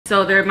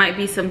So there might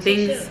be some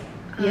things.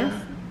 Yes?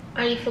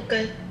 I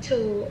forgot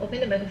to open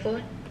the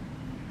microphone.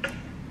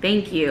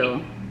 Thank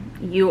you.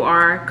 You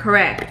are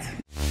correct.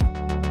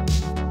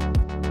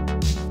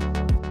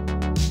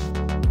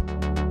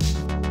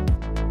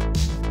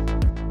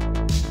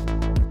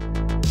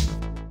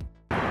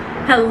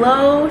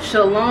 Hello,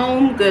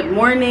 shalom, good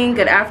morning,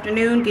 good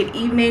afternoon, good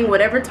evening,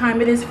 whatever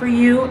time it is for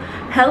you.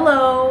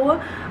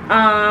 Hello.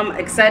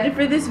 Excited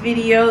for this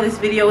video. This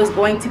video is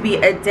going to be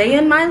a day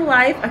in my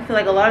life. I feel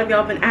like a lot of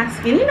y'all been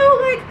asking, you know,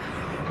 like,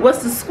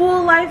 what's the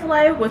school life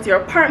like? What's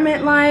your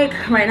apartment like?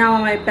 Right now on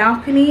my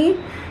balcony,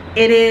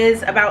 it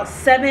is about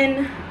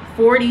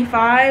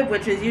 7:45,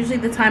 which is usually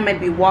the time I'd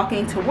be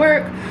walking to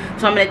work.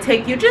 So I'm gonna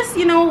take you just,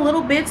 you know,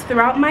 little bits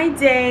throughout my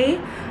day.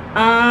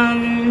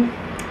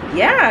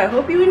 Yeah, I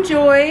hope you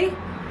enjoy.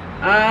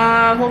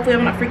 Hopefully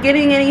I'm not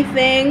forgetting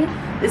anything.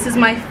 This is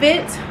my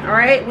fit, all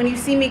right? When you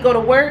see me go to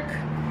work,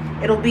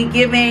 it'll be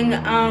giving,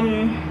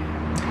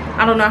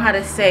 I don't know how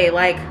to say,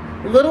 like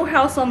Little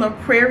House on the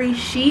Prairie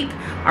chic,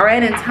 all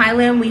right? In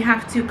Thailand, we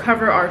have to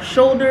cover our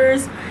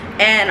shoulders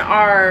and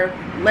our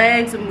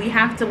legs, and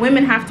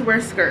women have to wear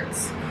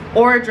skirts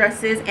or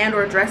dresses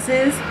or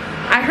dresses.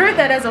 I heard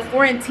that as a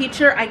foreign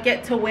teacher, I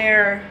get to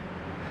wear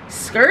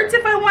skirts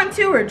if I want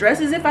to, or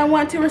dresses if I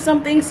want to, or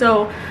something.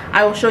 So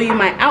I will show you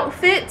my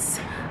outfits,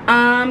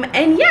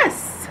 and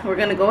yes, we're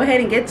gonna go ahead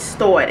and get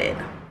started.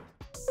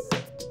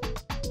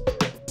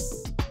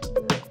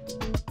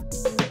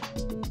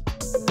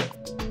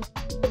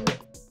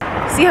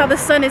 See how the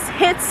sun is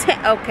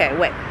okay,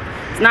 wait,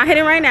 it's not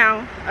hitting right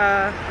now.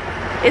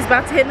 It's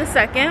about to hit in a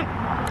second.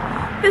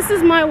 This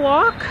is my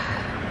walk.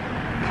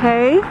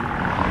 Okay,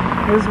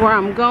 this is where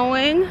I'm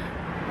going.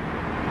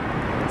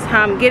 That's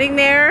how I'm getting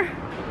there.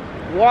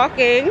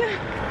 Walking.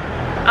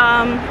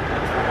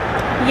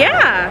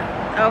 Yeah,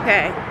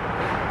 okay.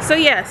 So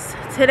yes,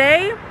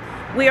 today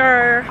we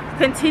are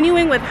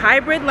continuing with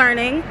hybrid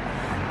learning.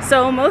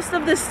 So most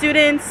of the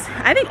students,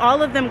 I think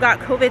all of them got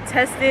COVID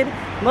tested.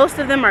 Most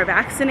of them are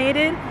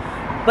vaccinated,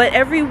 but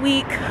every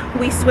week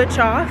we switch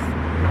off.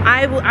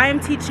 I am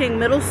teaching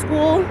middle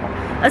school.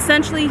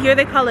 Essentially, here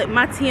they call it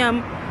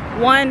Matiyam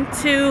 1,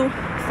 2,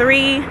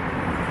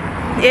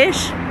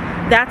 3-ish.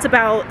 That's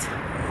about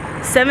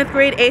 7th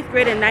grade, 8th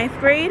grade, and 9th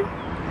grade.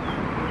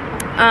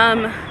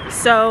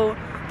 So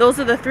those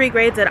are the 3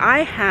 grades that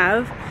I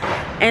have.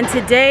 And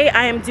today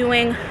I am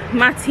doing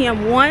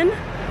Matiyam 1,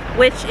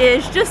 which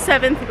is just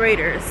 7th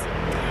graders.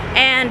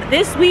 And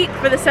this week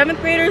for the 7th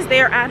graders, they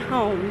are at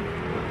home.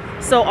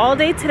 So all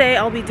day today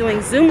I'll be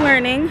doing Zoom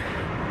learning,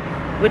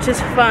 which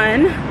is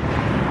fun.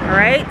 All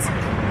right,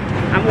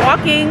 I'm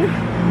walking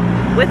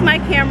with my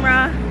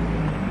camera.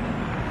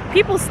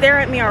 People stare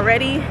at me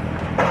already,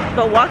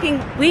 but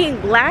being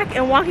black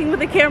and walking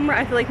with a camera,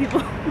 I feel like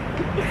people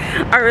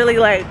are really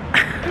like,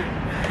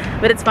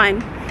 but it's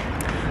fine.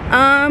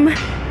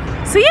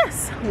 So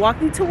yes,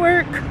 walking to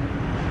work.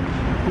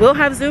 We'll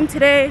have Zoom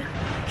today.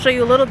 Show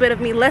you a little bit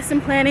of me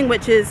lesson planning,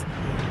 which is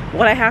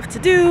what I have to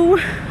do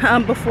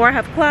before I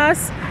have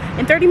class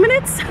in 30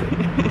 minutes.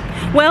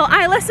 Well,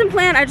 I lesson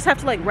plan, I just have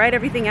to like write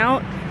everything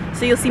out.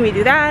 So you'll see me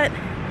do that.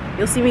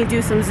 You'll see me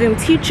do some Zoom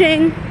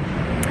teaching.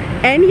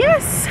 And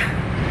yes,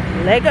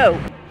 let go.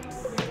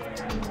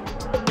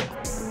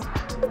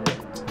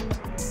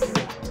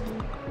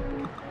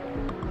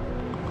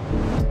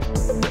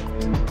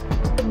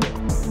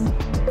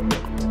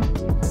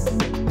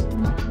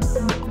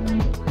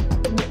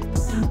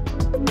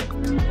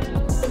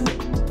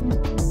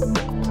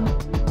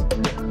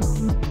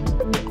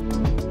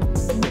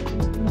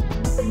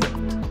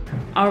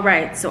 All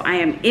right, so I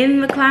am in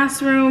the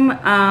classroom.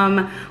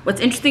 What's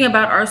interesting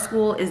about our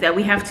school is that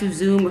we have to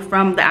Zoom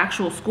from the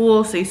actual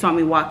school. So you saw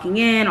me walking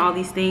in, all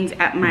these things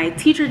at my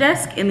teacher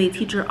desk in the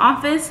teacher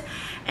office.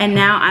 And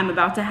now I'm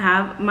about to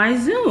have my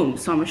Zoom.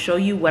 So I'm gonna show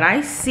you what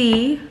I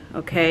see,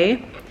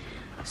 okay?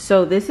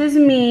 So this is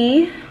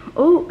me.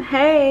 Oh,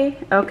 hey,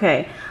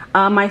 okay.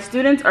 My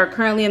students are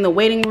currently in the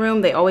waiting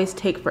room. They always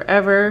take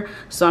forever.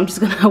 So I'm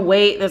just gonna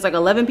wait. There's like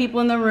 11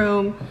 people in the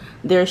room.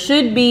 There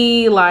should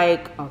be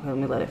like, okay, let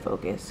me let it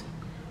focus.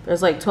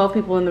 There's like 12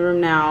 people in the room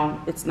now.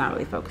 It's not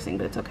really focusing,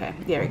 but it's okay.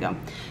 There we go.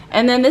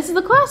 And then this is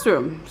the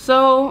classroom.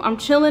 So I'm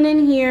chilling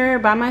in here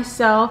by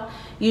myself.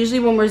 Usually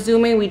when we're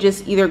Zooming, we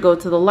just either go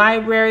to the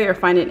library or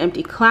find an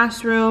empty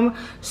classroom.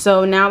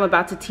 So now I'm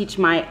about to teach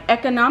my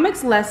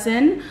economics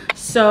lesson.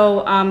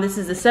 So this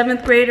is the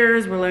 7th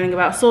graders. We're learning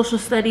about social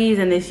studies,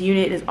 and this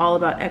unit is all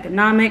about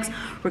economics.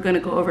 We're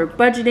gonna go over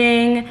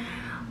budgeting,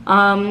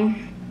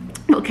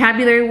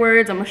 vocabulary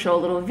words. I'm gonna show a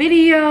little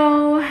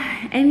video,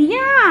 and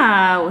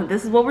yeah,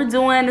 this is what we're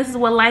doing. This is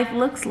what life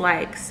looks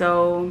like.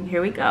 So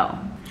here we go.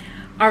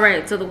 All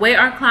right, so the way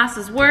our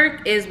classes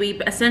work is we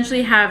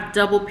essentially have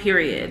double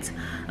periods.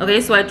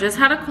 Okay, so I just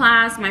had a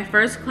class, my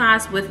first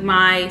class with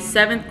my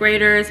 7th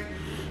graders.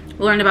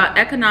 We learned about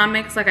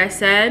economics, like I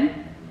said.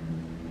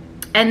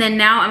 And then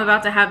now I'm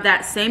about to have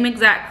that same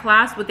exact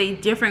class with a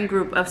different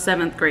group of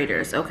 7th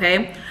graders,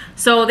 okay?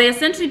 So they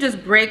essentially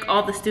just break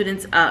all the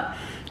students up.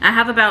 I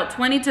have about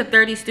 20 to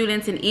 30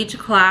 students in each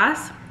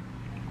class.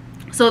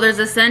 So there's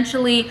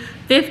essentially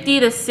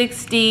 50 to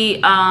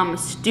 60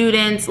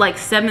 students, like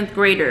 7th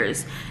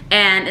graders.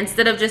 And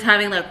instead of just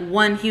having like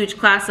one huge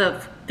class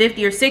of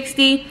 50 or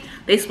 60,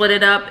 they split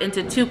it up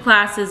into 2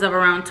 classes of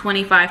around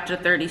 25 to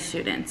 30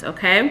 students,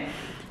 okay?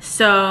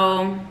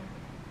 So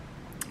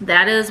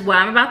that is what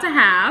I'm about to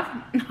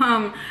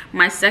have,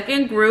 my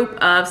second group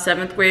of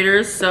 7th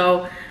graders.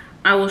 So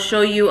I will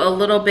show you a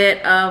little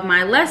bit of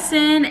my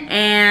lesson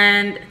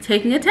and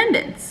taking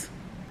attendance.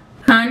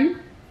 Hun?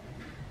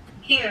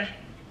 Here.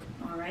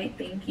 All right,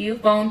 thank you.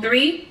 Phone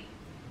 3?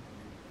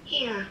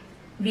 Here.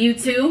 View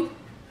 2?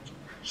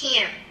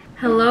 Here.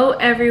 Hello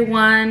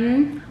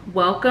everyone,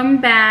 welcome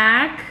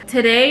back.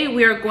 Today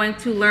we are going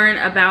to learn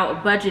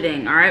about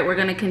budgeting. All right, we're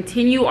going to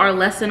continue our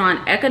lesson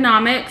on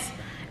economics,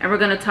 and we're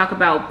going to talk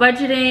about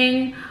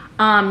budgeting,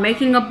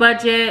 making a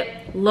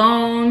budget,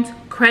 loans,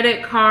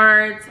 credit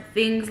cards,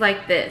 things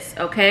like this,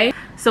 okay?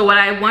 So what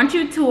I want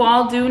you to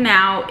all do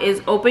now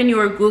is open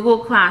your Google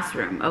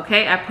Classroom,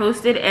 okay? I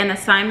posted an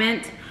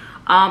assignment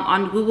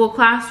on Google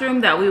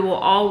Classroom that we will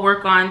all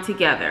work on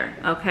together,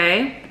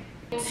 okay?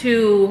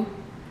 To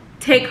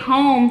take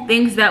home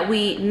things that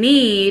we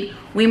need,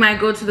 we might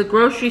go to the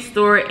grocery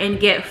store and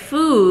get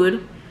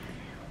food.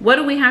 What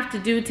do we have to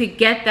do to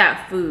get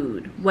that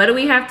food? What do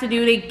we have to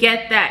do to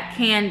get that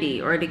candy,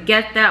 or to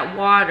get that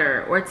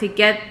water, or to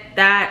get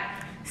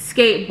that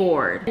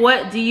skateboard?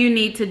 What do you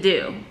need to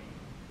do?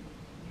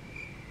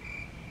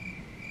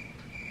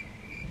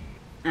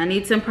 I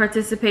need some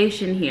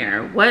participation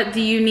here. What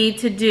do you need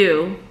to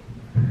do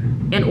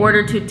in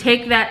order to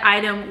take that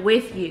item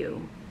with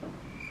you?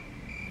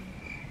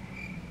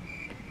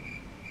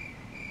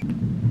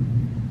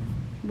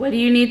 What do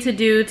you need to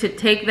do to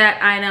take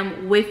that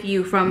item with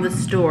you from the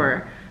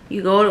store?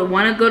 You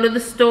want to go to the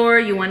store,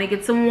 you want to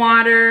get some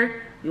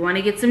water, you want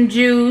to get some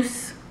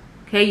juice,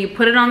 okay? You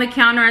put it on the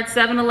counter at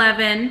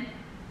 7-Eleven.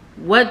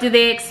 What do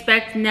they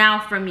expect now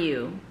from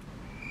you?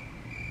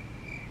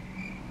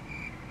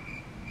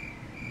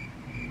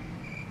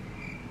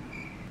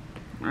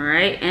 All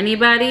right,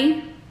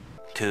 anybody?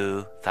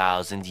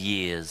 2,000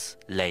 years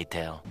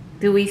later.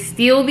 Do we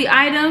steal the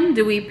item?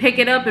 Do we pick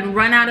it up and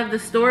run out of the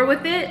store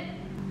with it?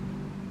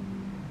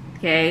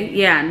 Okay,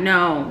 yeah,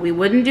 no, we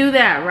wouldn't do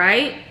that,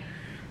 right?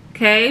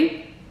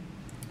 Okay,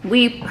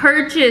 we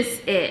purchase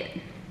it.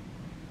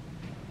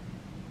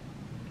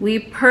 We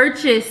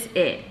purchase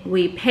it.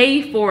 We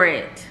pay for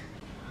it.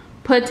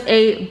 Put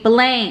a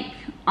blank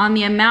on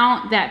the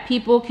amount that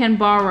people can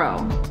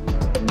borrow.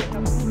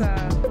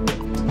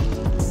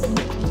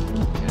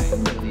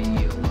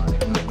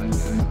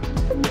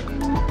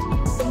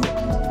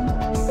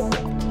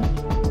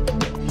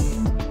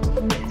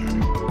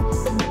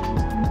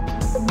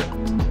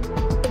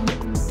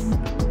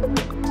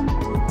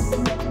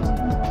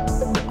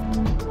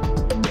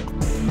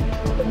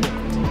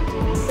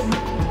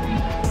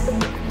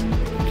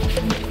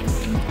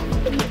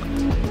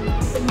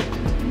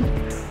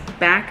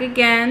 Back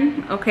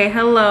again. Okay,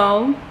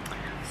 hello.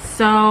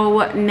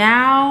 So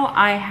now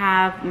I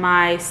have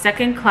my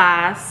second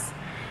class.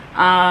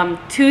 For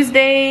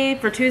Tuesday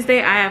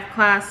I have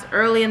class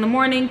early in the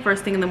morning,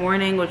 first thing in the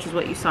morning, which is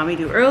what you saw me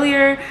do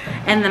earlier,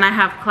 and then I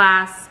have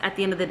class at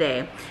the end of the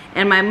day.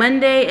 And my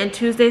Monday and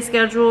Tuesday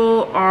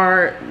schedule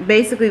are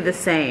basically the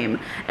same,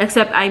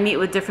 except I meet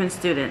with different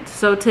students.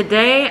 So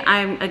today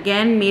I'm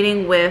again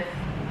meeting with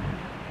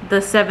the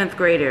 7th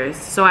graders.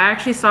 So I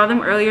actually saw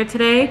them earlier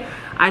today.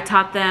 I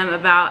taught them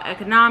about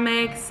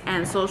economics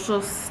and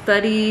social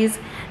studies.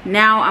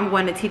 Now I'm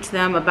going to teach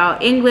them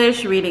about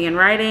English, reading and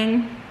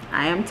writing.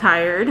 I am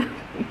tired.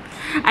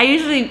 I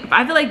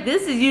feel like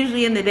this is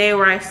usually in the day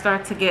where I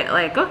start to get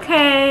like,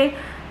 okay,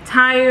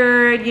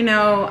 tired, you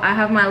know. I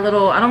have my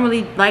little, I don't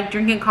really like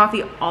drinking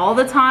coffee all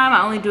the time.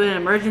 I only do it in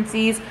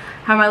emergencies.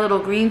 Have my little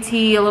green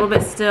tea a little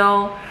bit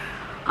still.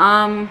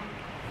 And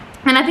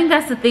I think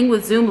that's the thing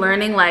with Zoom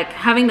learning, like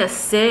having to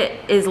sit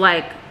is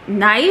like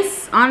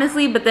nice,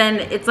 honestly, but then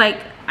it's like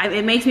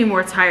it makes me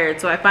more tired.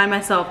 So I find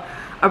myself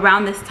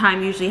around this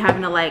time usually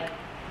having to like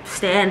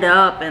stand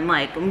up and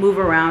like move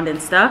around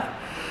and stuff.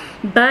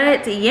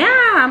 But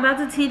yeah, I'm about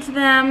to teach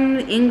them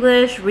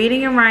English,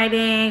 reading and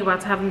writing,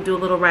 about to have them do a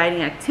little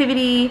writing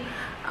activity.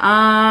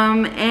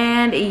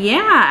 And yeah,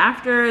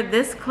 after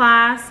this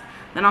class,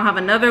 then I'll have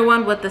another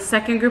one with the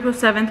second group of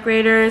 7th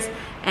graders,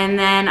 and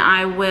then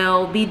I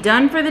will be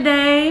done for the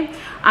day.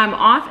 I'm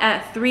off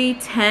at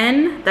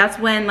 3:10. That's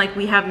when like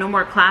we have no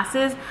more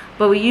classes,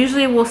 but we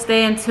usually will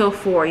stay until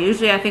 4.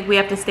 Usually I think we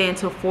have to stay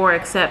until 4,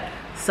 except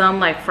some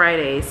like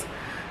Fridays.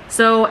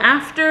 So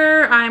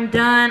after I'm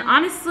done,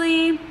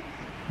 honestly,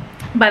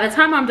 by the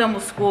time I'm done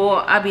with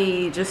school, I'll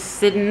be just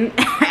sitting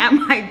at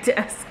my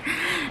desk,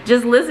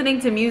 just listening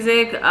to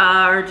music,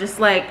 or just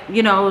like,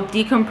 you know,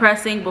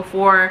 decompressing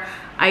before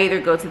I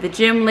either go to the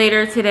gym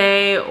later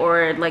today,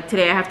 or like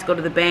today I have to go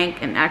to the bank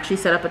and actually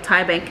set up a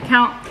Thai bank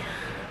account.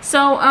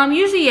 So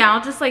usually, yeah,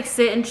 I'll just like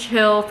sit and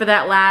chill for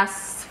that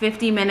last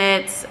 50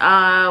 minutes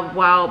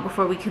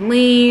before we can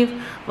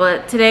leave.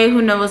 But today,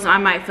 who knows, I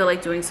might feel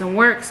like doing some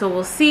work, so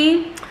we'll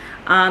see.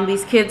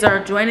 These kids are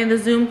joining the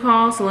Zoom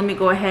call, so let me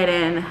go ahead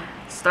and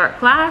start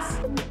class.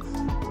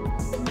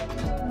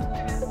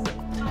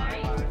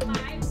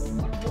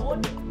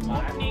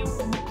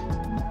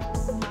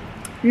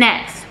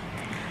 Next,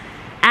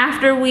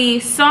 after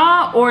we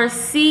saw or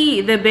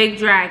see the big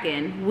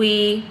dragon,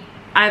 we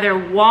either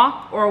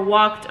walk or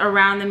walked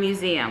around the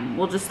museum.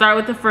 We'll just start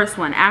with the first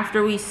one.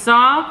 After we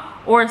saw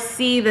or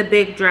see the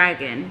big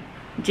dragon.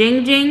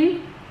 Jing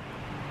Jing?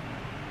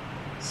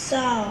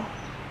 Saw.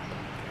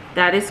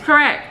 That is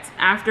correct.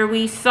 After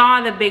we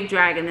saw the big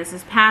dragon. This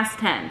is past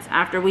tense.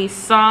 After we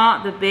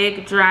saw the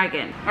big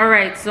dragon. All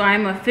right, so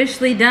I'm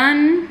officially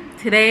done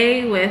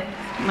today with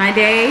my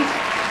day.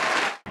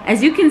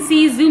 As you can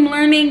see, Zoom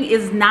learning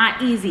is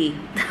not easy.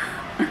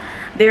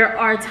 There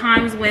are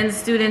times when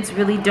students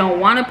really don't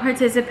want to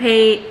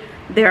participate.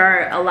 There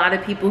are a lot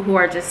of people who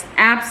are just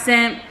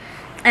absent.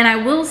 And I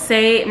will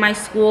say my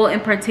school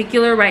in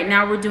particular, right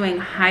now we're doing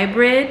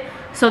hybrid.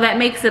 So that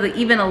makes it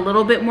even a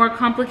little bit more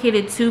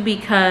complicated too,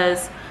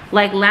 because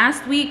like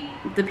last week,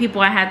 the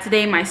people I had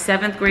today, my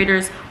 7th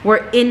graders,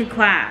 were in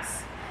class.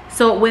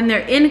 So when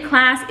they're in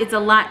class, it's a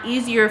lot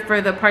easier for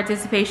the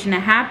participation to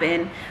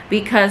happen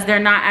because they're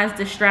not as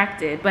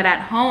distracted. But at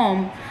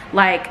home,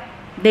 like,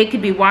 they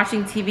could be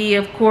watching TV,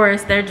 of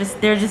course. They're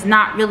just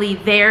not really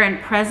there and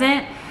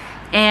present.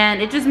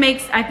 And it just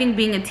makes, I think,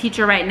 being a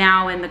teacher right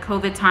now in the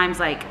COVID times,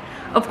 like,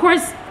 of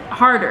course,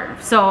 harder.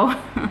 So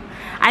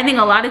I think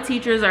a lot of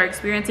teachers are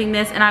experiencing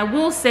this. And I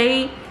will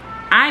say,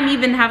 I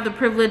even have the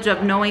privilege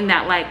of knowing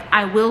that, like,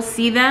 I will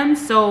see them.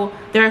 So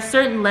there are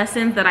certain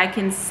lessons that I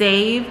can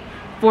save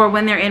for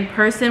when they're in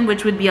person,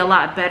 which would be a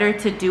lot better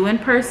to do in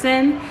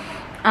person.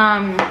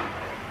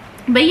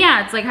 But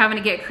yeah, it's like having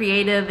to get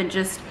creative and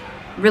just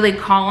really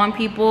call on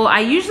people. I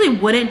usually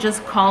wouldn't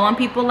just call on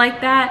people like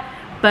that,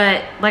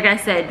 but like I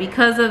said,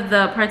 because of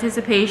the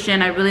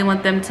participation, I really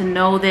want them to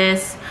know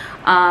this,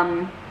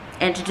 and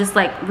to just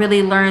like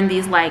really learn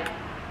these, like,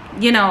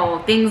 you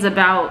know, things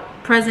about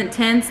present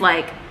tense.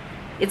 Like,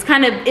 it's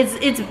kind of,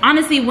 it's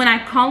honestly, when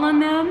I call on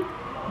them,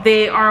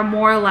 they are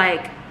more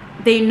like,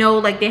 they know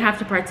like they have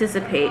to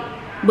participate,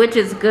 which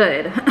is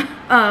good.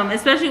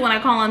 Especially when I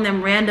call on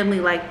them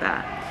randomly like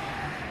that.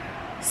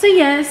 So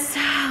yes,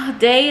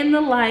 day in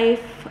the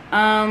life.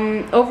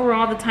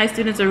 Overall, the Thai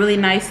students are really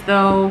nice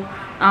though.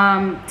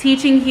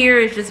 Teaching here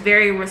is just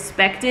very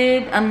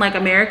respected, unlike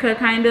America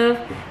kind of,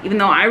 even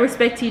though I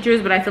respect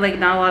teachers, but I feel like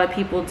not a lot of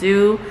people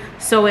do.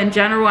 So in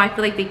general, I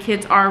feel like the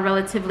kids are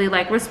relatively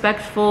like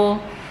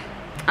respectful,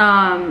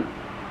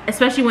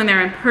 especially when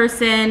they're in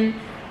person.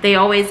 They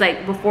always,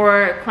 like,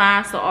 before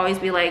class, they'll always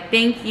be like,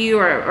 thank you,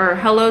 or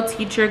hello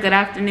teacher, good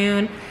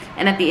afternoon.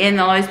 And at the end,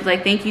 they'll always be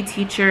like, thank you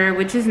teacher,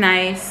 which is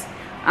nice.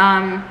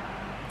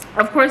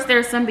 Of course, there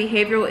are some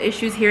behavioral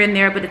issues here and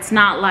there, but it's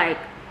not like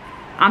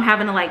I'm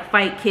having to like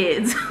fight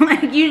kids.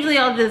 Like, usually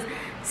I'll just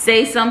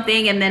say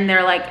something and then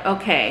they're like,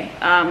 okay.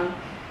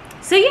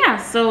 So yeah,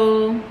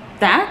 so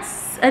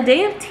that's a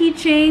day of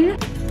teaching.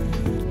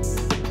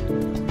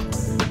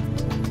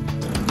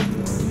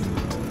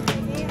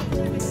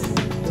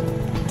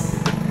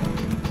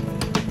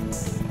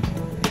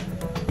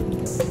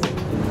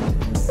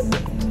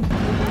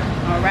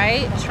 All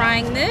right,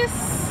 trying this.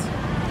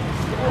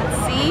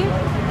 Let's see.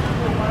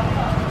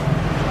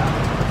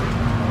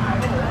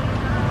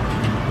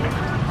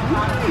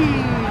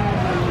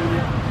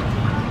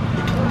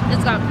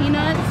 It's got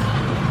peanuts.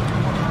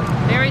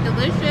 Very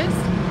delicious.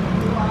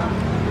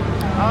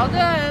 All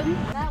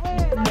good.